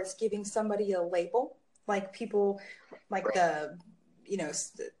as far as giving somebody a label, like people like the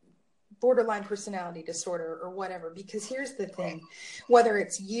borderline personality disorder or whatever. Because here's the thing, whether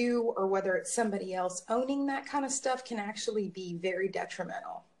it's you or whether it's somebody else, owning that kind of stuff can actually be very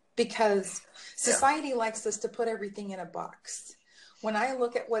detrimental, because society likes us to put everything in a box. When I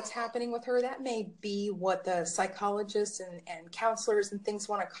look at what's happening with her, that may be what the psychologists and counselors and things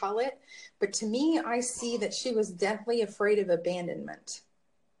want to call it. But to me, I see that she was deathly afraid of abandonment.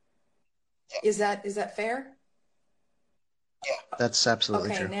 Is that fair? Yeah, that's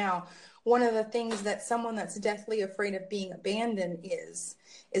absolutely true. Okay, now, one of the things that someone that's deathly afraid of being abandoned is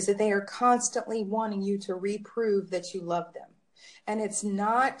that they are constantly wanting you to reprove that you love them. And it's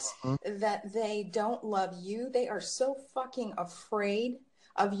not that they don't love you. They are so fucking afraid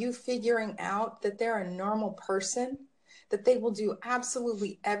of you figuring out that they're a normal person that they will do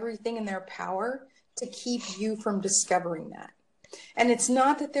absolutely everything in their power to keep you from discovering that. And it's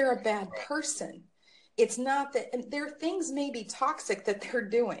not that they're a bad person. It's not that, and their things may be toxic that they're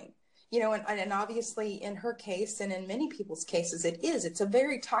doing, and obviously in her case and in many people's cases, it's a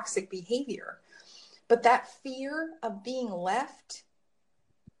very toxic behavior. But that fear of being left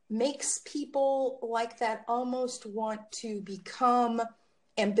makes people like that almost want to become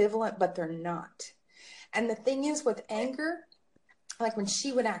ambivalent, but they're not. And the thing is with anger, like when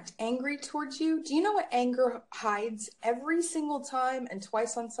she would act angry towards you, do you know what anger hides every single time and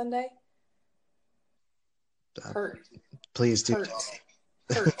twice on Sunday? Hurt. Please do.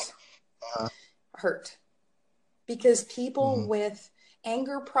 Hurt. hurt. Because people with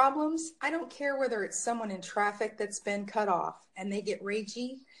anger problems, I don't care whether it's someone in traffic that's been cut off and they get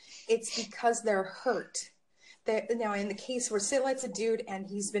ragey, it's because they're hurt. Now, in the case where, say, it's a dude and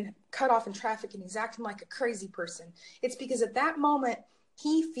he's been cut off in traffic and he's acting like a crazy person, it's because at that moment,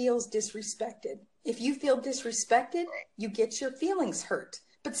 he feels disrespected. If you feel disrespected, you get your feelings hurt.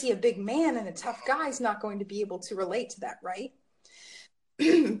 But see, a big man and a tough guy is not going to be able to relate to that, right?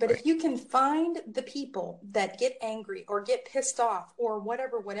 But if you can find the people that get angry or get pissed off or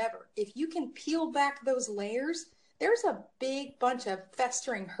whatever, if you can peel back those layers, there's a big bunch of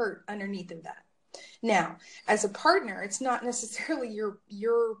festering hurt underneath of that. Now, as a partner, it's not necessarily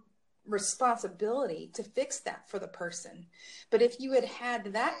your responsibility to fix that for the person. But if you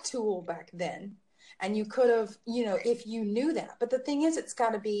had that tool back then, and you could have, if you knew that. But the thing is, it's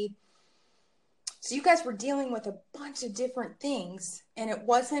got to be, so you guys were dealing with a bunch of different things, and it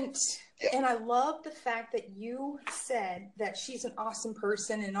wasn't, and I love the fact that you said that she's an awesome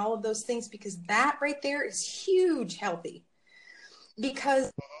person and all of those things, because that right there is huge, healthy.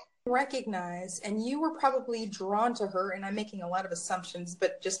 Because recognize, and you were probably drawn to her, and I'm making a lot of assumptions,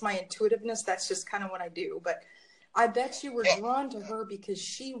 but just my intuitiveness, that's just kind of what I do. But I bet you were drawn to her because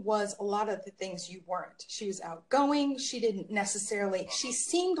she was a lot of the things you weren't. She was outgoing. She didn't necessarily, she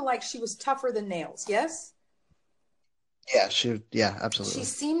seemed like she was tougher than nails. Yes? Yeah, absolutely. She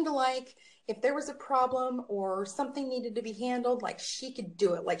seemed like if there was a problem or something needed to be handled, like she could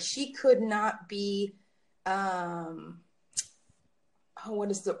do it. Like she could not be,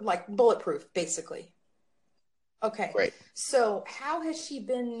 like bulletproof, basically. Okay. Right. So how has she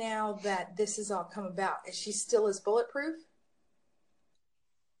been now that this has all come about? Is she still as bulletproof?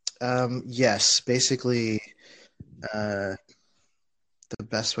 Yes. Basically, the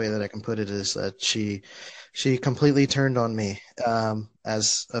best way that I can put it is that she completely turned on me.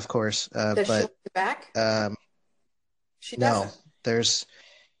 As of course, Does she but look back? She no, doesn't.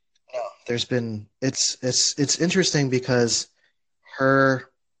 there's been, it's interesting because her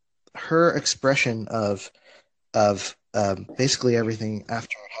expression of basically everything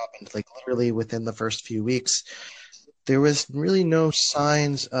after it happened, like literally within the first few weeks, there was really no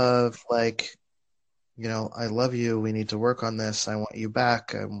signs of like, I love you, we need to work on this, I want you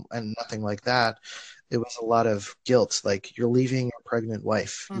back, and nothing like that. It was a lot of guilt, like, you're leaving your pregnant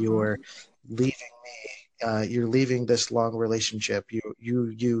wife, you're leaving me, you're leaving this long relationship,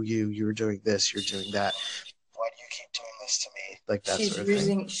 you're doing this, you're doing that. Why do you keep doing this to me? Like that sort of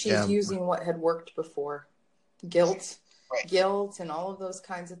thing. She's using what had worked before. Guilt and all of those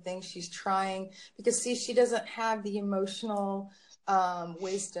kinds of things. She's trying, because see, she doesn't have the emotional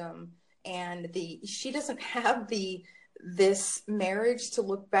wisdom, and she doesn't have this marriage to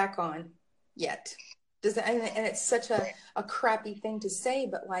look back on yet. And it's such a crappy thing to say,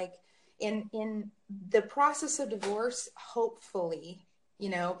 but like in the process of divorce, hopefully,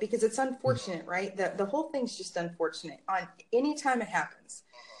 because it's unfortunate, right? The whole thing's just unfortunate on any time it happens.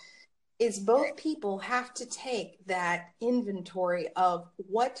 Is both people have to take that inventory of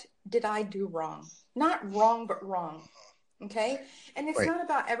what did I do wrong? Not wrong, but wrong. Okay? And it's not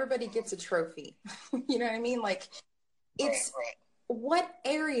about everybody gets a trophy. You know what I mean? Like, it's what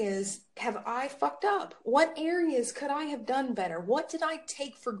areas have I fucked up? What areas could I have done better? What did I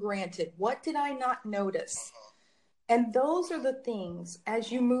take for granted? What did I not notice? And those are the things,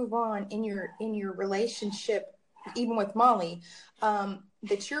 as you move on in your relationship, even with Molly,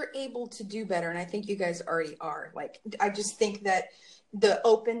 that you're able to do better. And I think you guys already are. Like, I just think that the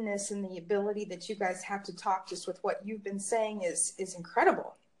openness and the ability that you guys have to talk just with what you've been saying is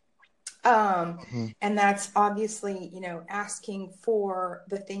incredible. And that's obviously, asking for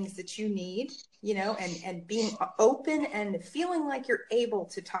the things that you need, and being open and feeling like you're able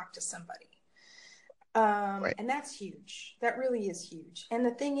to talk to somebody. And that's huge. That really is huge. And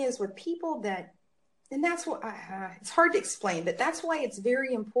the thing is with people and that's what it's hard to explain, but that's why it's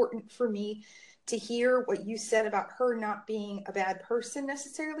very important for me to hear what you said about her not being a bad person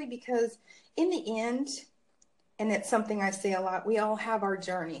necessarily, because in the end, and it's something I say a lot, we all have our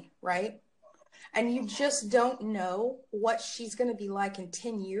journey, right? And you just don't know what she's going to be like in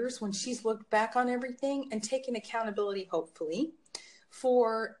 10 years when she's looked back on everything and taken accountability, hopefully,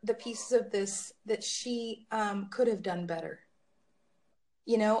 for the pieces of this that she could have done better.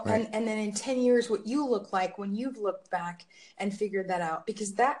 And then in 10 years, what you look like when you've looked back and figured that out,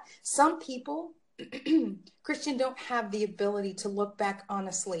 because some people, Christian, don't have the ability to look back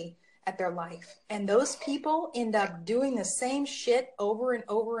honestly at their life. And those people end up doing the same shit over and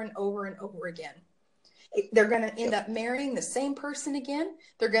over and over and over again. They're going to end up marrying the same person again.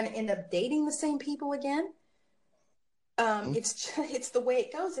 They're going to end up dating the same people again. It's the way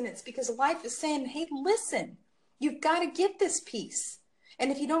it goes, and it's because life is saying, "Hey, listen, you've got to get this piece,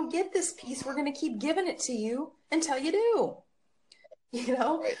 and if you don't get this piece, we're going to keep giving it to you until you do." You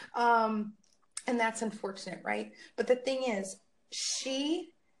know, and that's unfortunate, right? But the thing is,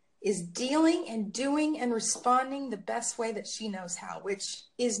 she is dealing and doing and responding the best way that she knows how, which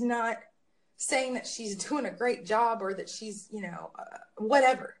is not saying that she's doing a great job or that she's,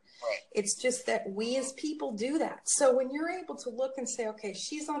 whatever. Right. It's just that we as people do that. So when you're able to look and say, okay,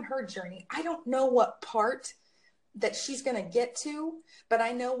 she's on her journey. I don't know what part that she's going to get to, but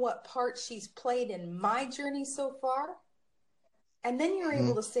I know what part she's played in my journey so far. And then you're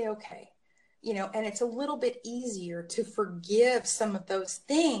able to say, okay, and it's a little bit easier to forgive some of those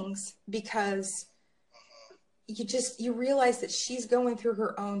things because you realize that she's going through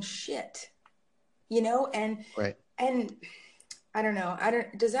her own shit, and, Right. and I don't know.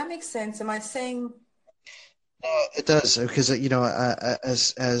 Does that make sense? Am I saying? It does, because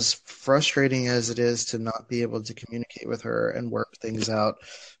as frustrating as it is to not be able to communicate with her and work things out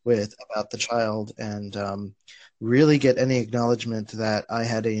about the child and really get any acknowledgement that I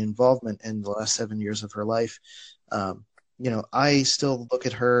had an involvement in the last 7 years of her life. I still look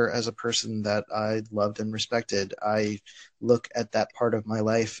at her as a person that I loved and respected. I look at that part of my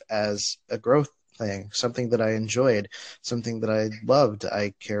life as a growth thing, something that I enjoyed, something that I loved.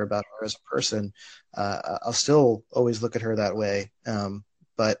 I care about her as a person. I'll still always look at her that way.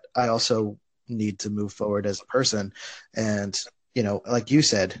 But I also need to move forward as a person and, like you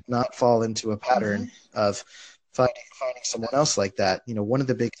said, not fall into a pattern of finding someone else like that. One of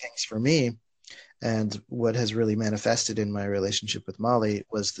the big things for me and what has really manifested in my relationship with Molly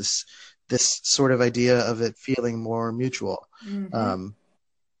was this sort of idea of it feeling more mutual.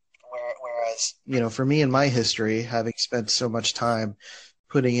 Whereas, for me in my history, having spent so much time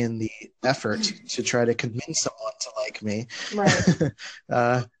putting in the effort to try to convince someone to like me, Right.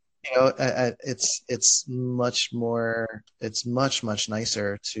 it's much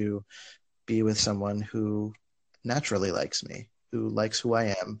nicer to be with someone who naturally likes me, who likes who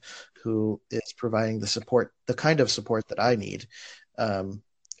I am, who is providing the kind of support that I need,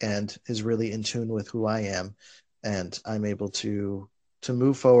 and is really in tune with who I am. And I'm able to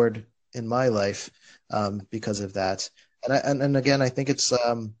move forward in my life because of that. And again, I think it's,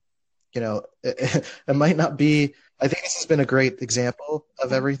 it might not be, I think this has been a great example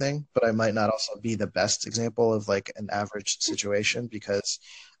of everything, but I might not also be the best example of like an average situation because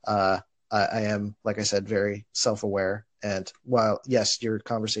I am, like I said, very self-aware. And while, yes, your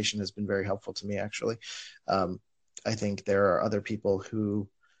conversation has been very helpful to me, actually, I think there are other people who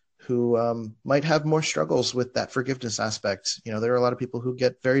might have more struggles with that forgiveness aspect. There are a lot of people who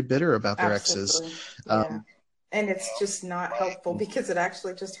get very bitter about their Absolutely. exes. Yeah. And it's just not helpful because it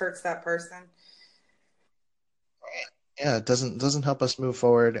actually just hurts that person. Yeah, it doesn't help us move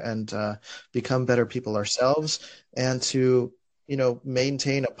forward and become better people ourselves, and to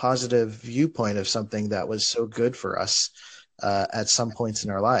maintain a positive viewpoint of something that was so good for us at some points in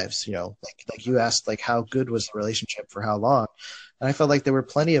our lives. Like you asked, like how good was the relationship for how long? And I felt like there were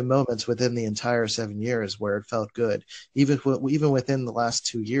plenty of moments within the entire 7 years where it felt good. Even within the last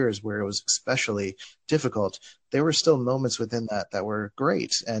 2 years where it was especially difficult, there were still moments within that were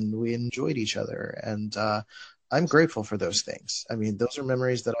great, and we enjoyed each other. And I'm grateful for those things. I mean, those are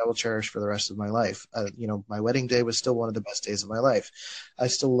memories that I will cherish for the rest of my life. My wedding day was still one of the best days of my life. I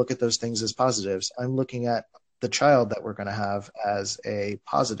still look at those things as positives. I'm looking at the child that we're going to have as a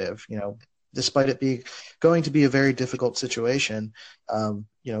positive, despite it going to be a very difficult situation,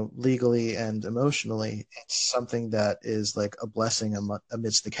 legally and emotionally. It's something that is like a blessing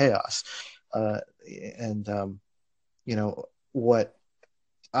amidst the chaos. What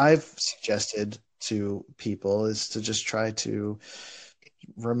I've suggested to people is to just try to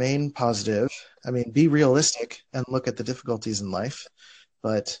remain positive. I mean, be realistic and look at the difficulties in life,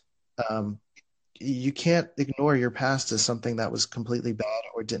 but you can't ignore your past as something that was completely bad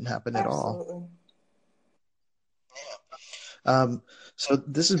or didn't happen at all. Yeah. So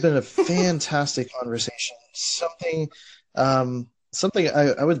this has been a fantastic conversation. Something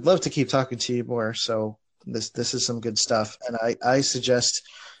I would love to keep talking to you more. So this is some good stuff, and I suggest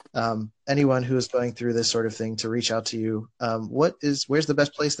anyone who is going through this sort of thing to reach out to you. Where's the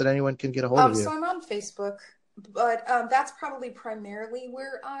best place that anyone can get a hold of you? So I'm on Facebook, but that's probably primarily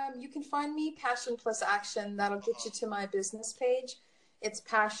where you can find me. Passion Plus Action. That'll get you to my business page. It's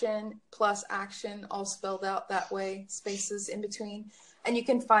Passion Plus Action, all spelled out that way, spaces in between. And you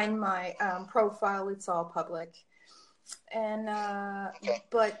can find my profile. It's all public. And Okay.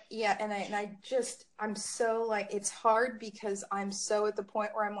 but yeah, and I'm so like, it's hard because I'm so at the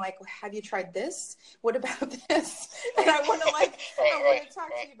point where I'm like, have you tried this? What about this? And I want to I want to talk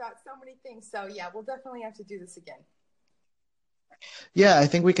to you about so many things. So yeah, we'll definitely have to do this again. Yeah, I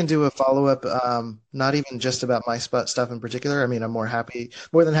think we can do a follow-up, not even just about my stuff in particular. I mean, I'm more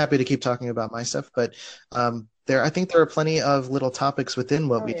than happy to keep talking about my stuff, but I think there are plenty of little topics within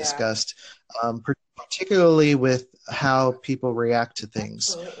what we discussed, particularly with how people react to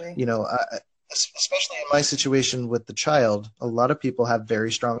things. Absolutely. You know, especially in my situation with the child, a lot of people have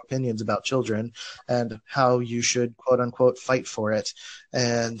very strong opinions about children and how you should, quote unquote, fight for it.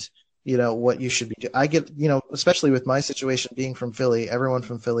 And you know, what you should be doing. I get, you know, especially with my situation being from Philly, everyone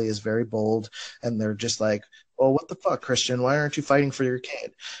from Philly is very bold and they're just like, well, what the fuck, Christian? Why aren't you fighting for your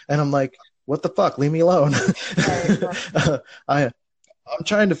kid? And I'm like, what the fuck? Leave me alone. I'm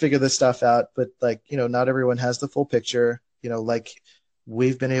trying to figure this stuff out, but like, you know, not everyone has the full picture, you know, like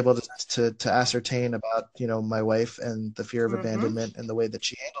we've been able to ascertain about, you know, my wife and the fear of abandonment and the way that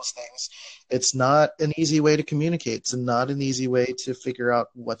she handles things. It's not an easy way to communicate. It's not an easy way to figure out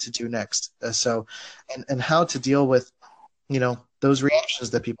what to do next. And how to deal with, you know, those reactions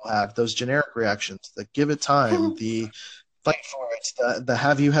that people have, those generic reactions, the give it time, the fight for it, the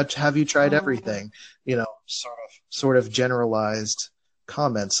have you tried everything, you know, sort of generalized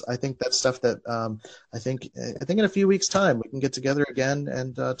comments. I think that's stuff that I think in a few weeks' time we can get together again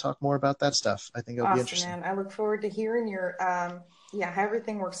and talk more about that stuff. I think it'll be interesting. Man. I look forward to hearing your how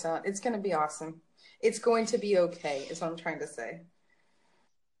everything works out. It's going to be awesome. It's going to be okay, is what I'm trying to say.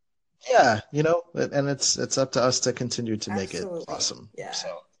 Yeah, you know, and it's up to us to continue to make it awesome. Yeah.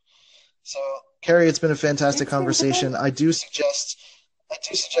 So Carrie, it's been a fantastic conversation. I do suggest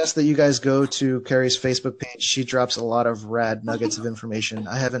that you guys go to Carrie's Facebook page. She drops a lot of rad nuggets of information.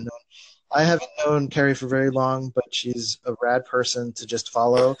 I haven't known Carrie for very long, but she's a rad person to just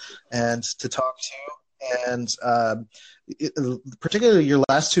follow and to talk to. And particularly your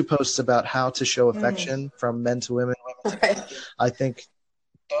last two posts about how to show affection from men to women, women to men, I think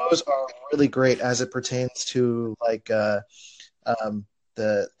those are really great as it pertains to like the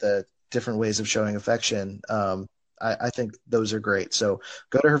different ways of showing affection. I think those are great. So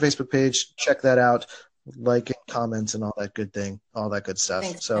go to her Facebook page, check that out, like and comment and all that good stuff.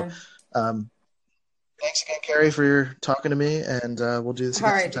 Thanks, so thanks again, Carrie, for talking to me, and we'll do this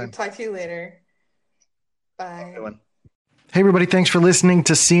again sometime. All right, talk to you later. Bye. Everyone. Hey everybody, thanks for listening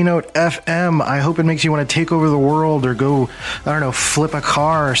to C-Note FM. I hope it makes you want to take over the world or go, I don't know, flip a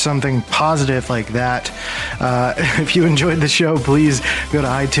car or something positive like that. If you enjoyed the show, please go to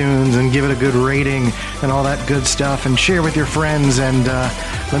iTunes and give it a good rating and all that good stuff and share with your friends and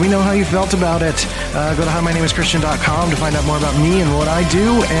let me know how you felt about it. Go to HiMyNameIsChristian.com to find out more about me and what I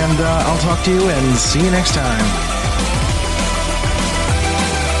do, and I'll talk to you and see you next time.